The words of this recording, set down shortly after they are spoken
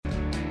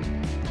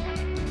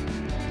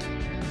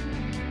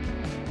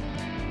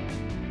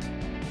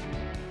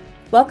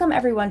Welcome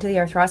everyone to the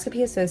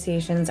Arthroscopy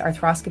Association's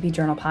Arthroscopy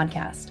Journal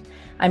podcast.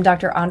 I'm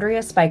Dr.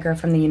 Andrea Spiker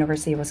from the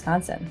University of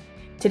Wisconsin.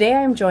 Today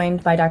I am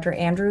joined by Dr.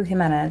 Andrew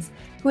Jimenez,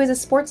 who is a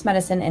sports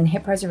medicine and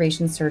hip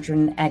preservation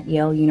surgeon at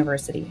Yale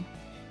University.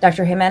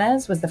 Dr.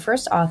 Jimenez was the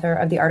first author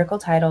of the article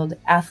titled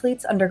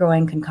 "Athletes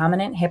Undergoing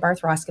Concomitant Hip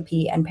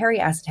Arthroscopy and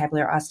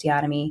Periacetabular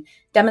Osteotomy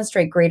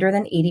Demonstrate Greater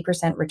than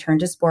 80% Return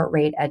to Sport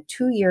Rate at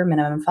 2-Year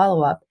Minimum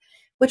Follow-Up,"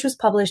 which was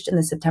published in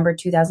the September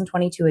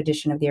 2022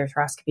 edition of the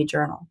Arthroscopy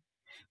Journal.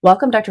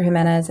 Welcome, Dr.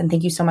 Jimenez, and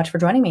thank you so much for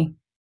joining me.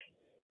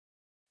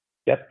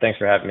 Yep, thanks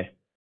for having me.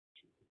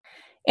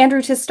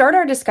 Andrew, to start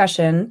our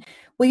discussion,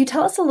 will you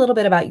tell us a little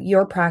bit about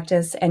your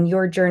practice and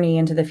your journey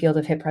into the field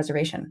of hip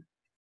preservation?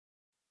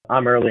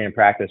 I'm early in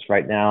practice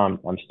right now.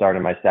 I'm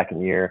starting my second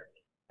year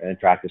in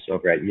practice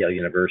over at Yale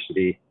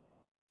University.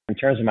 In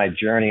terms of my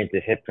journey into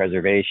hip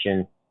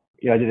preservation,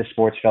 I did a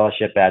sports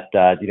fellowship at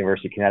the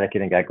University of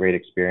Connecticut and got great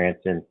experience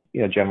in,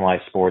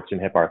 generalized sports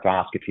and hip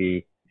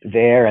arthroscopy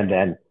there. And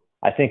then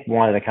I think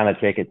wanted to kind of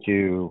take it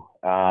to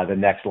the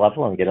next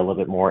level and get a little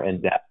bit more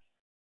in depth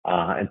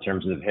in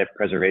terms of hip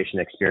preservation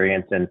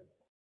experience. And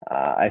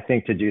I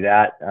think to do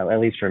that, at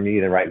least for me,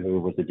 the right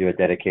move was to do a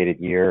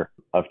dedicated year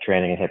of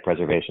training in hip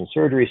preservation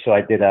surgery. So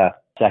I did a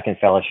second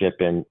fellowship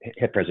in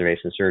hip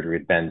preservation surgery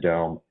at Ben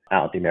Dome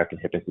out at the American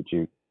Hip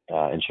Institute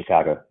in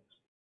Chicago.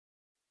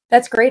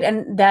 That's great.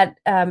 And that,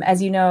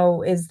 as you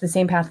know, is the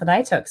same path that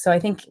I took. So I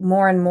think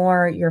more and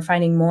more you're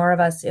finding more of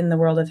us in the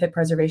world of hip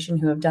preservation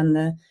who have done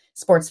the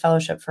sports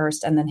fellowship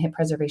first and then hip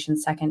preservation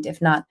second, if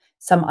not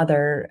some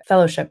other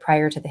fellowship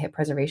prior to the hip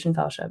preservation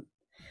fellowship.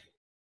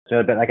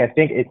 So, but I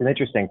think it's an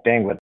interesting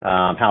thing with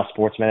how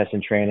sports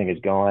medicine training is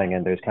going,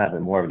 and there's kind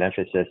of more of an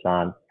emphasis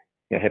on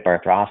hip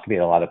arthroscopy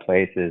at a lot of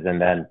places,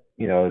 and then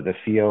the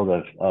field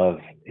of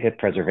hip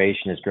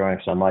preservation is growing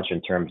so much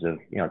in terms of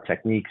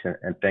techniques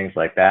and things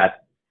like that.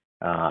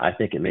 I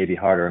think it may be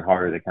harder and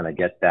harder to kind of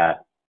get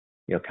that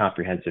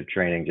comprehensive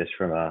training just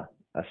from a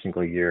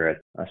single year at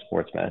a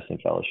sports medicine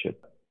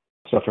fellowship.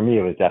 So for me,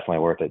 it was definitely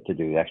worth it to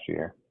do the extra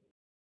year.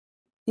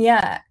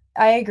 Yeah,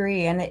 I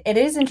agree. And it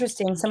is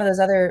interesting. Some of those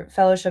other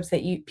fellowships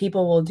that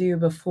people will do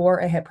before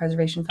a hip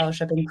preservation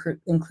fellowship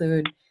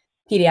include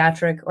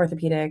pediatric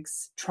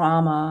orthopedics,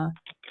 trauma.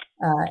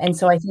 And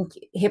so I think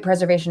hip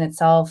preservation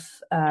itself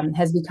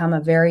has become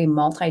a very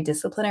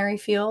multidisciplinary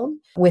field,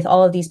 with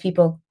all of these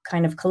people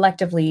kind of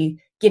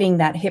collectively getting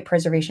that hip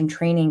preservation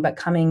training, but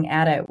coming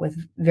at it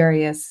with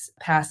various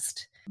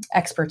past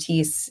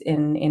expertise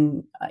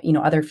in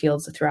other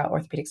fields throughout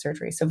orthopedic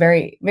surgery. So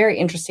very, very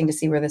interesting to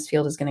see where this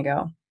field is going to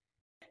go.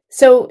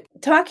 So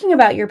talking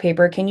about your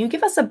paper, can you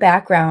give us a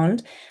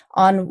background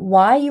on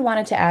why you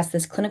wanted to ask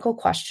this clinical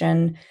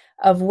question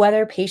of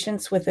whether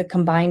patients with a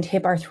combined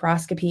hip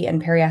arthroscopy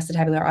and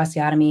periacetabular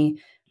osteotomy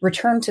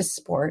return to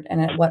sport,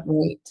 and at what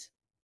rate?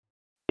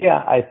 Yeah,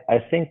 I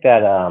think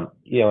that,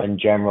 in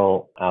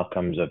general,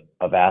 outcomes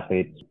of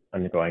athletes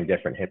undergoing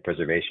different hip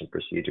preservation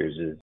procedures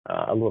is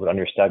a little bit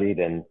understudied,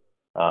 and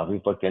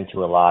we've looked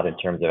into a lot in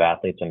terms of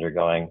athletes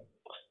undergoing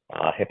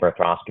hip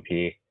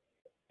arthroscopy.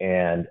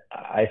 And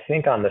I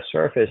think on the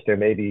surface, there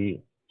may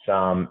be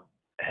some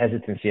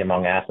hesitancy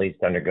among athletes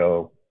to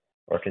undergo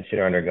or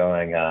consider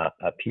undergoing a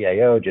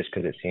PAO just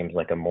because it seems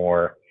like a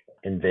more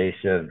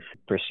invasive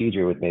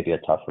procedure with maybe a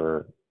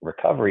tougher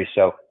recovery.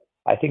 So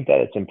I think that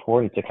it's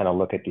important to kind of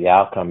look at the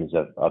outcomes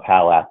of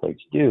how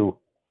athletes do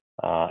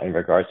in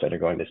regards to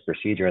undergoing this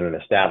procedure, and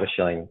then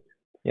establishing,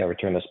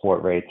 return to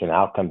sport rates and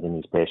outcomes in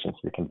these patients.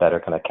 We can better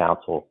kind of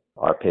counsel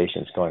our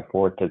patients going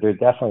forward, because there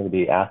definitely will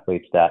be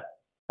athletes that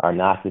are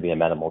not going to be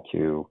amenable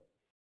to,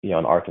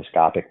 an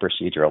arthroscopic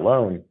procedure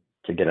alone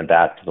to get them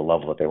back to the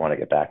level that they want to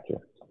get back to.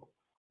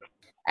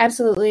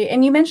 Absolutely.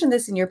 And you mentioned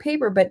this in your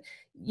paper, but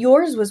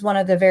yours was one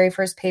of the very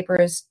first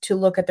papers to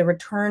look at the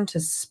return to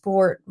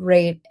sport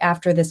rate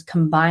after this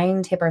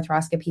combined hip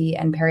arthroscopy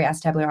and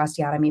periacetabular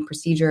osteotomy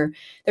procedure.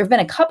 There have been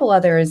a couple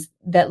others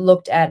that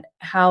looked at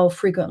how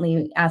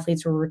frequently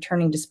athletes were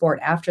returning to sport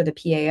after the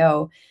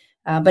PAO.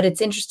 But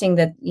it's interesting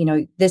that,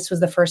 this was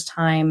the first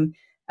time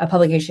a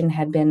publication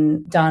had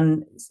been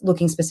done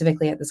looking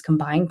specifically at this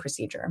combined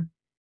procedure.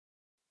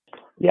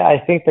 Yeah,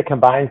 I think the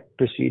combined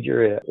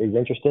procedure is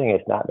interesting.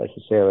 It's not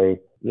necessarily,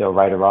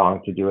 right or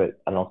wrong to do it.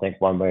 I don't think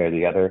one way or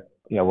the other.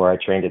 Where I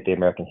trained at the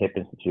American Hip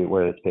Institute,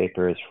 where this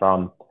paper is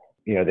from,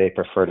 they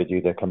prefer to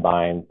do the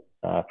combined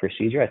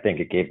procedure. I think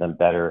it gave them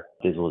better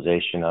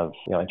visualization of,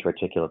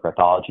 intra-articular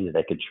pathology that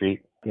they could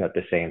treat, at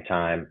the same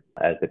time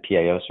as the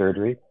PAO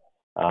surgery,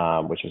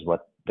 which is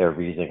what their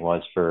reasoning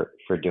was for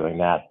doing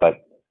that.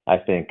 But I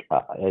think,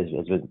 as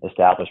been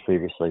established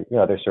previously,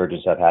 other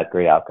surgeons have had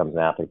great outcomes in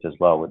athletes as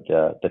well with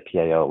the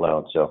PAO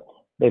alone. So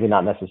maybe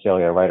not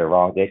necessarily a right or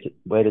wrong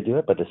way to do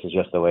it, but this is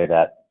just the way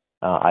that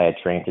I had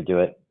trained to do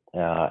it.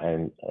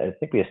 And I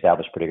think we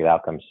established pretty good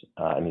outcomes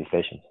in these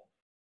patients.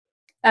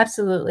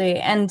 Absolutely.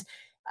 And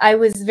I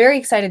was very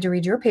excited to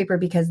read your paper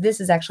because this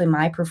is actually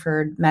my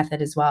preferred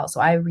method as well. So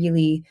I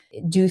really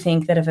do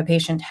think that if a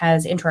patient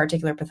has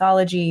intra-articular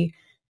pathology,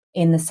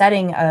 in the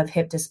setting of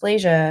hip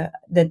dysplasia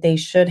that they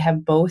should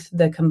have both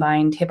the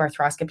combined hip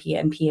arthroscopy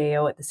and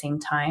PAO at the same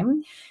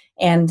time.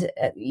 And,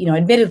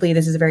 admittedly,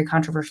 this is a very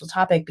controversial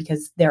topic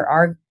because there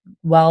are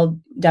well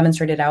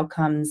demonstrated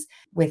outcomes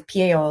with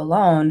PAO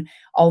alone.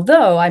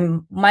 Although I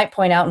might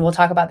point out, and we'll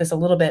talk about this a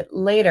little bit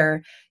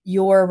later,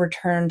 your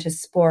return to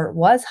sport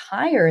was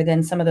higher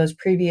than some of those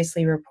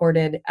previously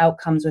reported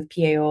outcomes with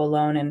PAO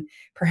alone. And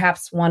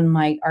perhaps one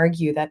might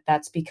argue that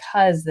that's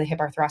because the hip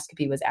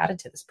arthroscopy was added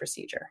to this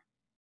procedure.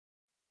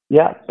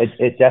 Yeah,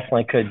 it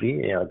definitely could be.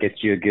 It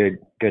gets you a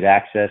good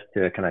access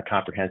to a kind of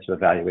comprehensive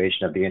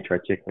evaluation of the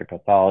intra-articular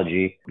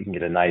pathology. You can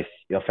get a nice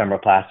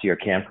femoroplasty or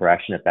cam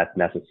correction if that's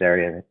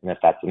necessary and if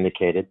that's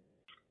indicated.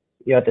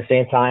 At the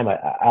same time,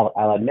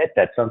 I'll admit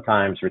that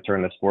sometimes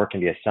return to sport can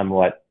be a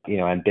somewhat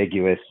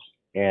ambiguous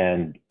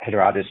and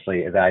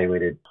heterogeneously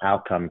evaluated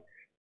outcome.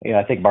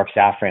 I think Mark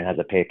Safran has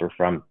a paper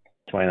from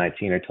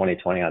 2019 or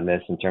 2020 on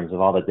this in terms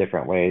of all the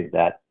different ways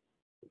that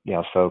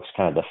folks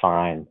kind of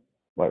define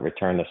what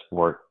return to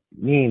sport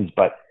means.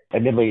 But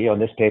admittedly, in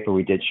this paper,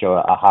 we did show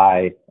a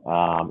high,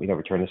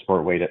 return to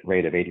sport rate of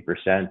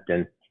 80%.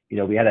 And,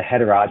 we had a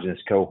heterogeneous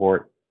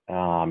cohort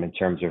in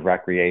terms of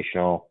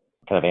recreational,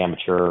 kind of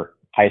amateur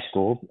high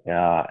school,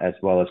 as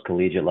well as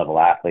collegiate level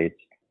athletes.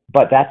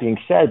 But that being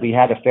said, we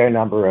had a fair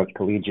number of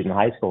collegiate and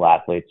high school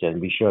athletes, and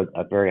we showed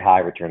a very high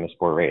return to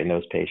sport rate in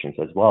those patients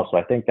as well. So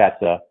I think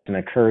that's an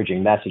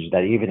encouraging message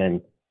that even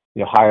in,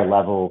 higher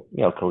level,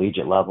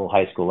 collegiate level,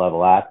 high school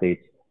level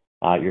athletes,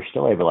 you're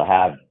still able to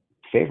have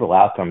favorable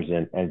outcomes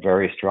and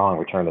very strong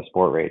return to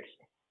sport rates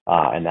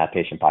in that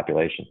patient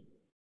population.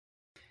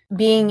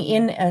 Being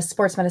in a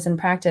sports medicine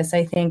practice,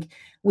 I think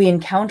we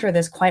encounter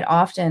this quite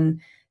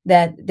often,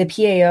 that the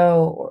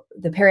PAO,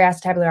 the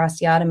periacetabular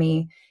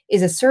osteotomy,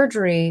 is a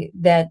surgery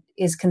that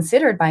is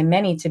considered by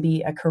many to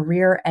be a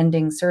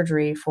career-ending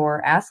surgery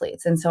for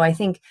athletes. And so I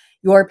think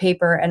your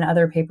paper and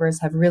other papers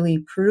have really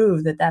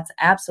proved that that's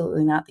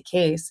absolutely not the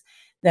case,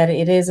 that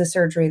it is a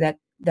surgery that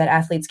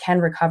athletes can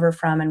recover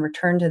from and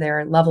return to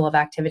their level of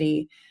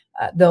activity,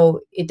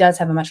 though it does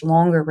have a much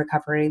longer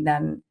recovery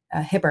than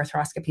a hip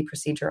arthroscopy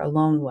procedure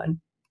alone would.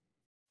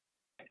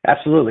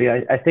 Absolutely.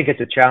 I think it's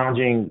a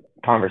challenging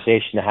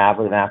conversation to have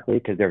with an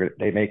athlete because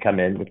they may come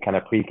in with kind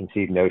of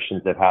preconceived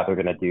notions of how they're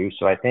going to do.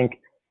 So I think,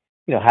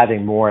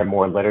 having more and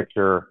more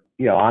literature,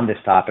 on this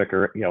topic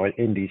or,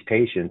 in these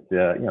patients,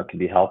 can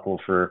be helpful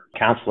for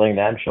counseling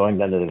them, showing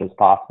them that it is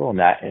possible in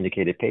that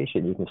indicated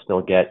patient, you can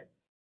still get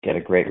a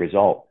great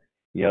result.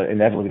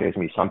 Inevitably there's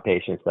going to be some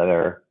patients that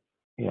are,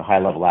 high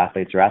level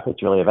athletes or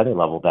athletes really of any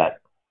level that,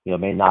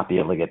 may not be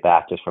able to get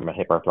back just from a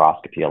hip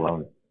arthroscopy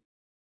alone.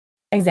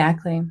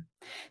 Exactly.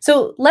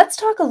 So let's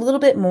talk a little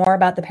bit more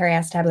about the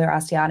periacetabular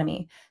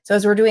osteotomy. So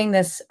as we're doing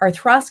this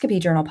arthroscopy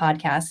journal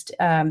podcast,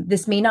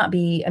 this may not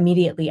be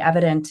immediately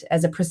evident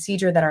as a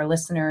procedure that our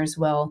listeners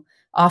will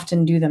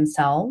often do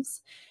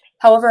themselves.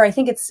 However, I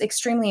think it's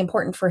extremely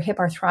important for hip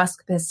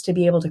arthroscopists to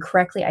be able to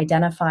correctly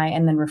identify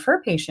and then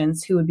refer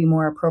patients who would be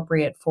more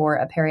appropriate for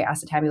a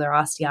periacetabular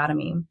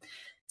osteotomy.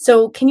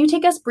 So can you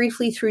take us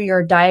briefly through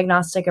your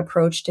diagnostic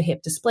approach to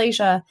hip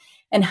dysplasia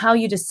and how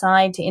you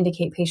decide to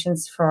indicate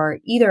patients for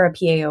either a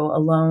PAO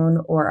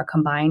alone or a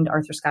combined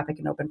arthroscopic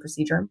and open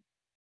procedure?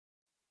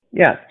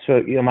 Yeah.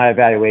 So, my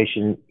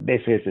evaluation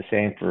basically is the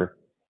same for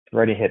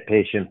any hip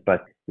patient,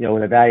 but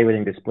when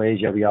evaluating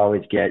dysplasia, we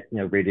always get,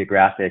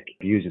 radiographic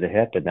views of the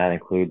hip, and that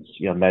includes,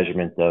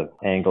 measurement of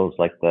angles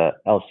like the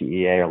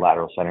LCEA or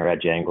lateral center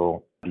edge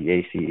angle, the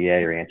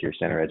ACEA or anterior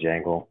center edge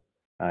angle.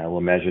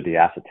 We'll measure the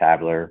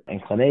acetabular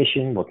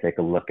inclination. We'll take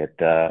a look at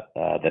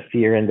the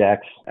fear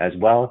index as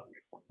well.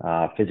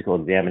 Physical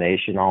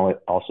examination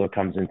also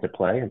comes into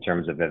play in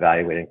terms of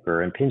evaluating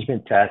for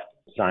impingement tests,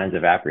 signs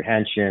of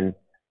apprehension,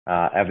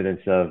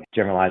 evidence of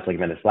generalized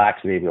ligamentous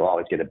laxity. We'll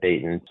always get a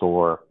Baton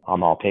score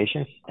on all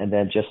patients. And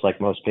then just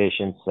like most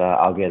patients,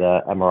 I'll get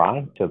a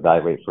MRI to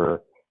evaluate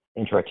for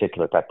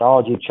intra-articular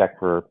pathology, check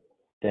for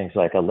things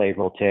like a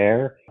labral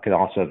tear. I can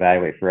also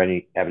evaluate for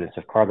any evidence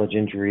of cartilage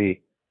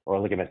injury or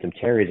ligamentum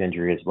teres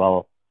injury as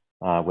well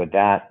with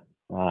that.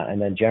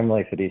 And then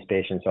generally for these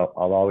patients, I'll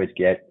always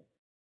get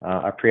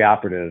a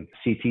preoperative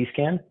CT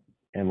scan,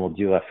 and we'll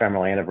do a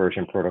femoral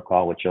anteversion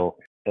protocol, which will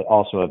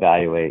also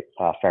evaluate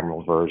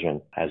femoral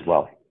version as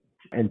well.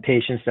 And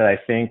patients that I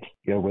think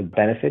would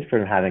benefit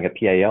from having a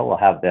PAO, we'll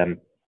have them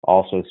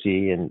also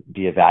see and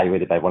be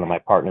evaluated by one of my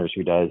partners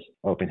who does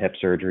open hip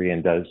surgery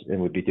and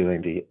would be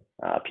doing the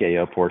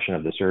PAO portion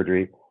of the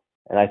surgery.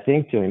 And I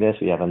think doing this,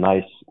 we have a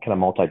nice kind of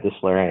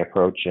multidisciplinary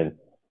approach, and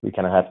we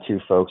kind of have two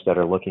folks that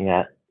are looking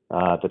at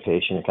the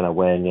patient and kind of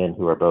weighing in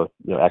who are both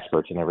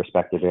experts in their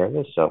respective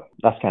areas. So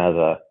that's kind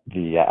of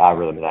the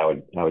algorithm that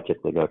I would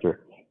typically go through.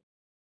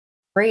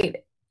 Great.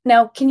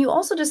 Now, can you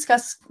also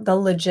discuss the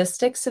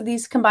logistics of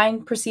these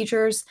combined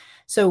procedures?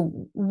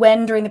 So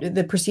when during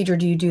the procedure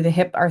do you do the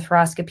hip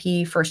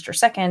arthroscopy first or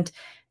second?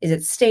 Is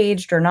it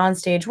staged or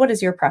non-staged? What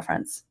is your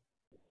preference?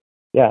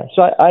 Yeah,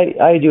 so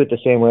I do it the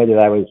same way that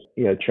I was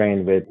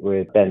trained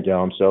with Ben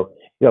Dome. So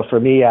For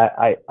me,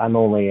 I'm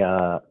only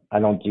I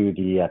don't do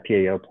the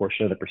PAO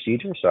portion of the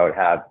procedure, so I would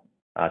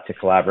have to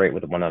collaborate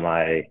with one of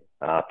my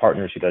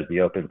partners who does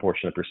the open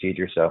portion of the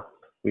procedure. So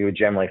we would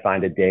generally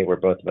find a day where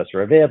both of us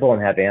are available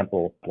and have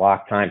ample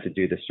block time to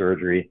do the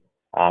surgery.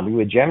 We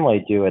would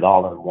generally do it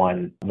all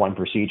in one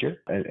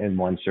procedure, in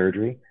one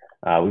surgery.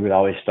 We would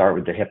always start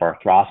with the hip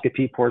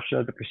arthroscopy portion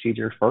of the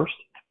procedure first.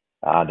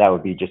 That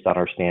would be just on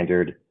our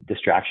standard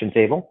distraction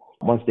table.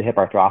 Once the hip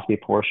arthroscopy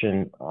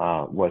portion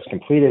was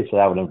completed, so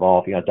that would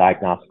involve,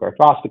 diagnostic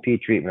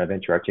arthroscopy, treatment of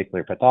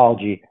intra-articular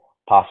pathology,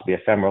 possibly a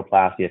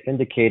femoroplasty if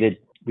indicated,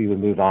 we would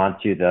move on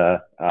to the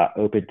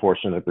open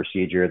portion of the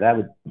procedure. That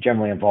would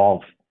generally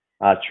involve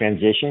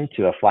transition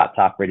to a flat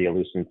top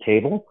radiolucent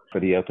table for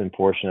the open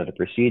portion of the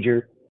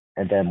procedure.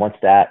 And then once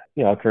that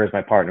occurs,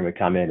 my partner would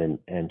come in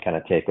and kind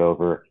of take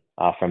over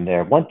from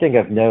there. One thing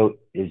of note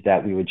is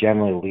that we would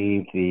generally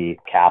leave the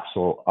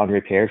capsule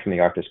unrepaired from the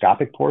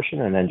arthroscopic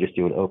portion and then just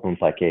do an open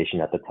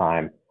plication at the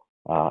time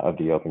of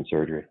the open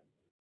surgery.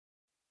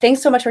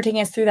 Thanks so much for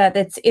taking us through that.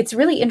 It's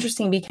really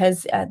interesting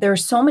because there are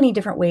so many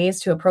different ways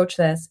to approach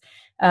this.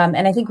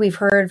 And I think we've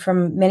heard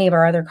from many of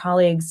our other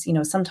colleagues,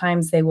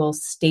 sometimes they will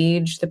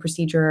stage the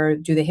procedure,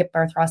 do the hip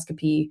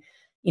arthroscopy,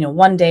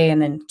 one day,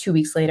 and then 2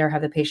 weeks later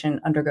have the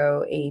patient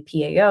undergo a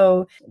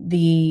PAO.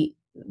 The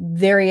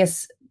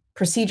various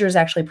procedures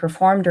actually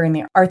performed during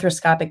the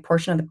arthroscopic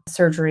portion of the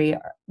surgery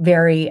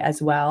vary as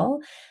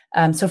well.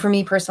 So for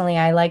me personally,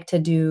 I like to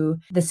do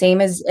the same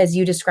as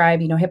you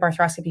described, hip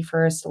arthroscopy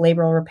first,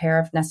 labral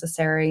repair if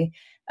necessary,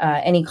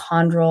 any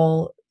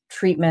chondral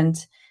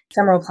treatment,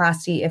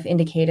 femoroplasty if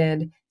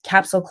indicated,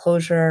 capsule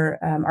closure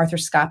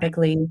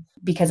arthroscopically.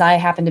 Because I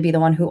happen to be the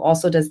one who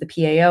also does the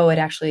PAO, it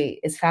actually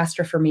is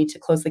faster for me to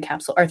close the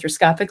capsule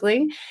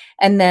arthroscopically.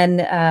 And then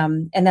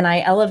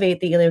I elevate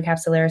the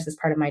iliocapsularis as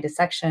part of my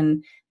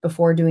dissection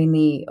before doing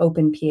the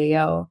open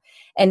PAO.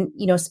 And,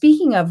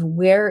 speaking of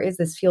where is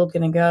this field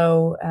going to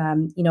go,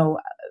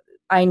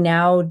 I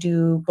now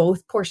do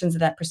both portions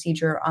of that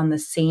procedure on the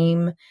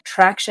same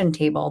traction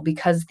table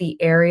because the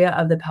area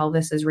of the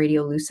pelvis is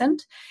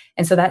radiolucent.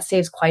 And so that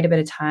saves quite a bit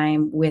of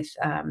time with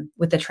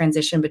the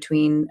transition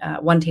between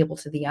one table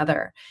to the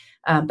other.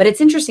 But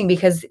it's interesting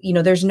because,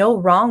 there's no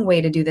wrong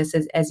way to do this,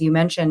 as you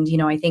mentioned.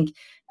 I think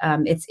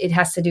it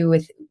has to do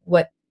with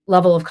what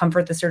level of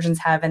comfort the surgeons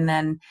have. And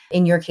then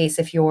in your case,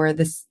 if you're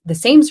the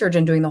same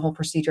surgeon doing the whole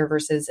procedure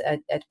versus a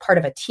part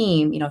of a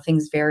team,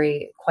 things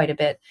vary quite a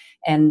bit.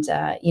 And,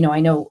 I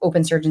know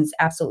open surgeons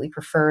absolutely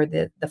prefer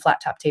the flat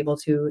top table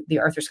to the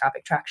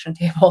arthroscopic traction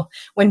table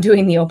when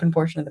doing the open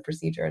portion of the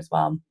procedure as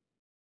well.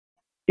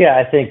 Yeah,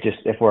 I think just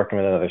if working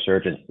with another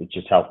surgeon, it's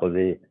just helpful to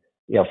be,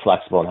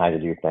 flexible in how to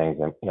do things.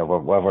 And,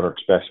 what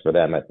works best for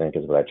them, I think,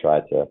 is what I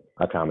try to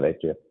accommodate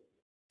to.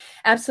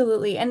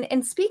 Absolutely.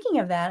 And speaking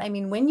of that, I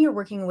mean, when you're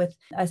working with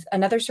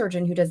another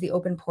surgeon who does the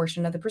open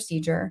portion of the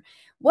procedure,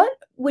 what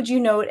would you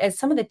note as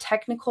some of the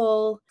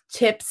technical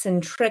tips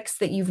and tricks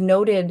that you've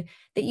noted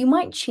that you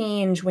might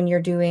change when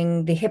you're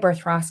doing the hip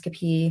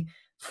arthroscopy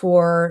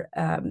for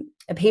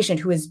a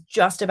patient who is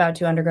just about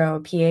to undergo a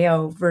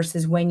PAO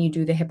versus when you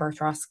do the hip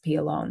arthroscopy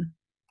alone?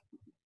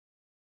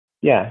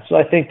 Yeah, so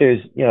I think there's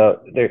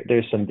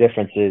some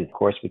differences, of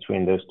course,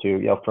 between those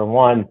two. For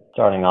one,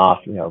 starting off,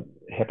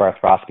 hip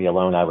arthroscopy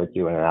alone, I would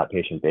do on an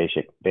outpatient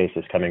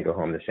basis, come and go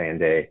home the same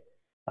day.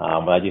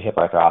 When I do hip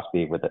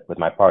arthroscopy with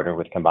my partner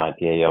with combined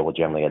PAO, we'll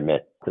generally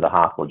admit to the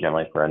hospital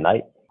generally for a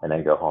night and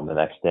then go home the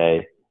next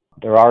day.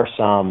 There are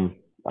some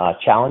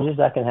challenges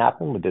that can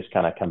happen with this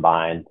kind of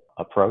combined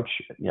approach.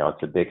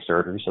 It's a big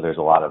surgery, so there's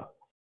a lot of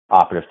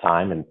operative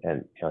time, and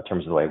in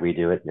terms of the way we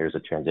do it, there's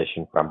a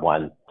transition from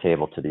one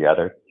table to the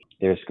other.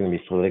 There's going to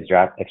be fluid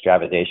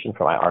extravasation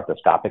for my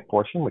arthroscopic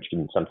portion, which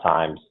can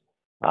sometimes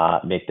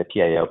make the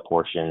PAO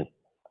portion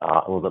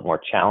a little bit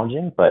more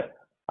challenging, but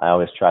I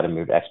always try to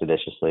move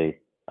expeditiously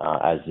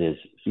as is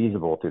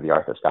feasible through the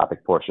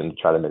arthroscopic portion to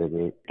try to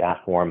mitigate that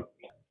form.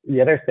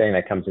 The other thing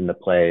that comes into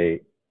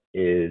play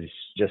is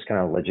just kind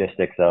of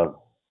logistics of,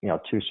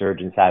 two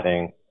surgeons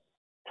having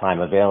time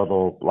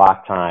available,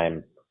 block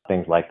time,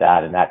 things like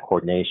that, and that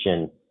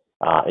coordination,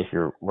 if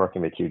you're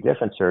working with two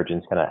different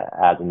surgeons, kind of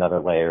adds another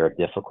layer of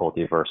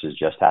difficulty versus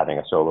just having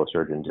a solo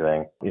surgeon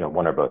doing,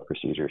 one or both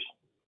procedures.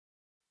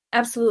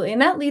 Absolutely.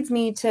 And that leads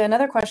me to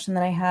another question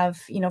that I have,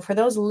 for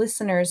those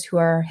listeners who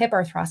are hip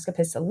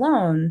arthroscopists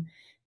alone,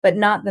 but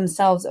not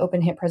themselves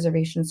open hip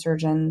preservation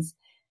surgeons,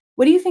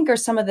 what do you think are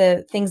some of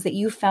the things that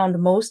you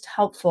found most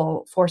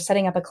helpful for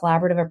setting up a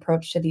collaborative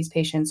approach to these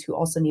patients who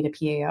also need a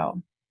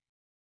PAO?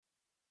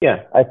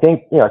 Yeah, I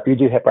think, if you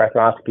do hip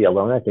arthroscopy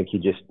alone, I think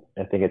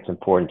it's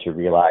important to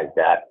realize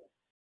that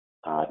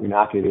you're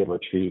not going to be able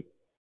to treat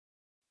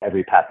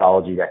every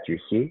pathology that you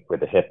see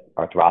with a hip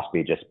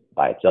arthroscopy just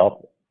by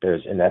itself.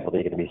 There's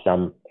inevitably going to be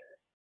some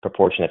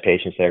proportion of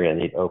patients that are going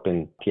to need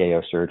open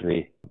PAO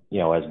surgery,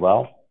 as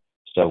well.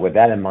 So with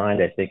that in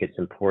mind, I think it's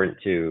important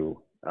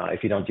to,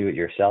 if you don't do it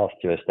yourself,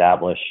 to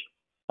establish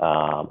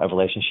a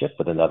relationship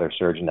with another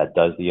surgeon that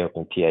does the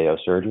open PAO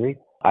surgery.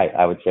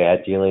 I would say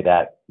ideally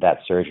that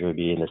surgery would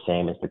be in the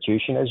same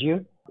institution as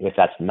you, If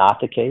that's not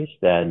the case,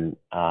 then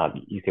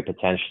you could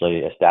potentially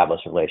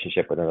establish a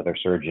relationship with another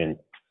surgeon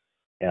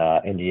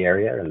in the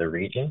area, in the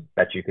region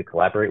that you could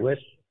collaborate with.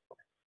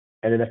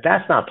 And then if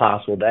that's not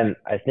possible, then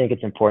I think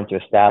it's important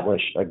to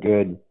establish a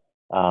good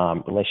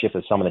relationship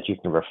with someone that you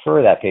can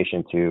refer that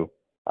patient to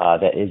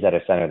that is at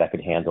a center that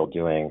could handle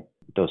doing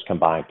those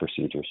combined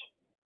procedures.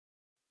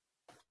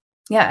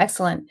 Yeah,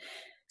 excellent.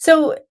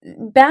 So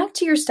back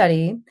to your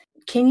study,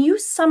 can you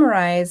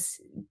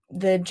summarize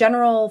the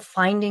general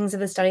findings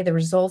of the study, the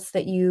results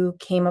that you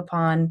came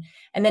upon,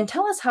 and then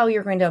tell us how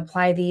you're going to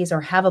apply these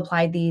or have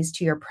applied these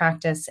to your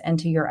practice and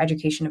to your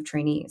education of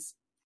trainees?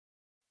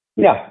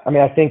 Yeah, I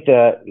mean, I think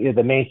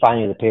the main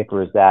finding of the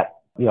paper is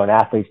that, in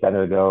athletes that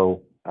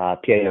undergo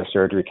PAO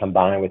surgery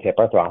combined with hip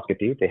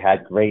arthroscopy, they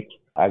had great,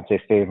 I would say,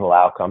 favorable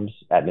outcomes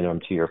at minimum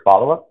 2-year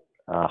follow-up,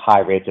 high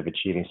rates of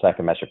achieving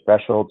psychometric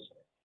thresholds,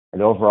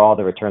 and overall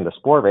the return to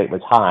sport rate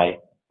was high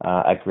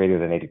at greater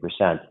than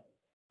 80%.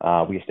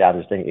 We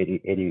established an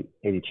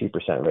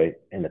 82% rate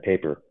in the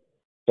paper.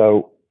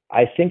 So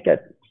I think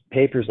that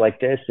papers like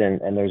this,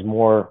 and there's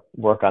more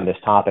work on this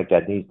topic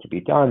that needs to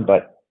be done,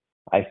 but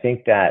I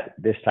think that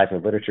this type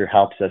of literature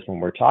helps us when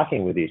we're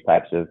talking with these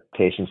types of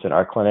patients in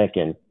our clinic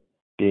and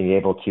being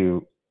able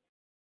to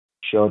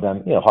show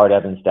them, hard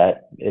evidence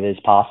that it is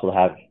possible to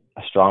have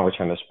a strong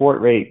return to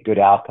sport rate, good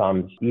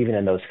outcomes, even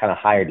in those kind of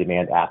higher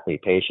demand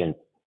athlete patients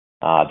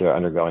that are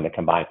undergoing the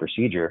combined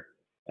procedure.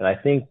 And I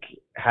think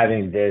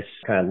having this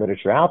kind of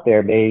literature out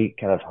there may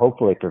kind of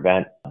hopefully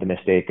prevent the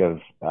mistake of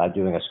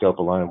doing a scope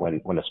alone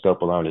when a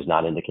scope alone is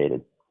not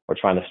indicated, or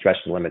trying to stretch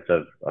the limits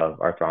of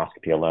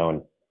arthroscopy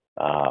alone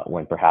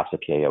when perhaps a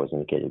PAO is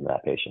indicated in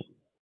that patient.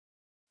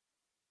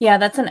 Yeah,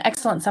 that's an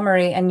excellent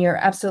summary, and you're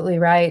absolutely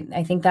right.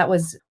 I think that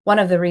was one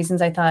of the reasons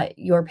I thought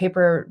your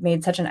paper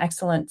made such an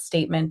excellent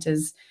statement,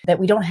 is that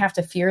we don't have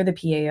to fear the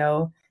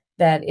PAO,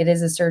 that it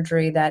is a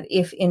surgery that,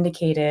 if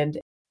indicated,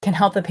 can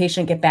help the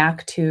patient get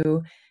back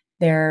to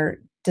their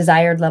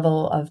desired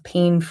level of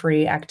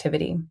pain-free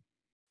activity.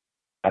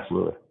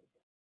 Absolutely.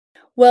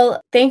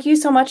 Well, thank you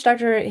so much,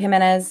 Dr.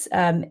 Jimenez.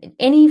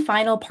 Any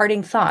final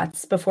parting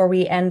thoughts before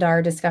we end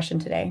our discussion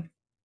today?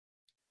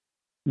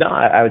 No,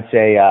 I would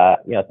say,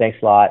 thanks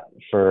a lot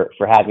for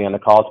having me on the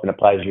call. It's been a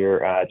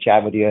pleasure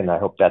chatting with you, and I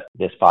hope that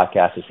this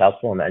podcast is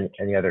helpful. And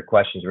any other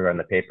questions regarding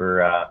the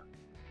paper,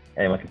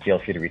 anyone can feel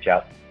free to reach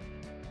out.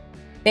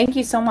 Thank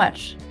you so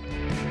much.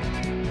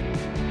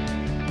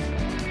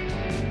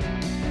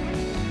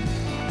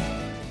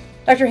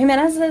 Dr.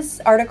 Jimenez's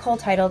article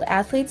titled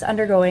 "Athletes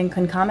Undergoing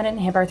Concomitant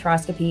Hip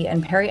Arthroscopy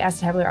and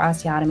Periacetabular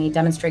Osteotomy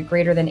Demonstrate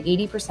Greater than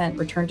 80%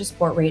 Return to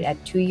Sport Rate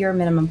at 2-Year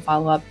Minimum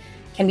Follow-Up"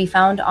 can be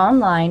found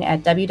online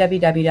at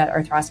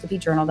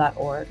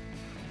www.arthroscopyjournal.org.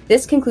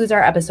 This concludes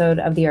our episode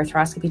of the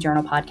Arthroscopy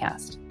Journal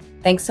podcast.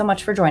 Thanks so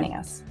much for joining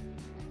us.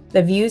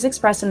 The views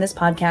expressed in this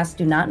podcast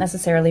do not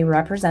necessarily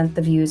represent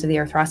the views of the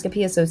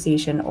Arthroscopy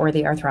Association or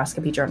the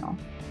Arthroscopy Journal.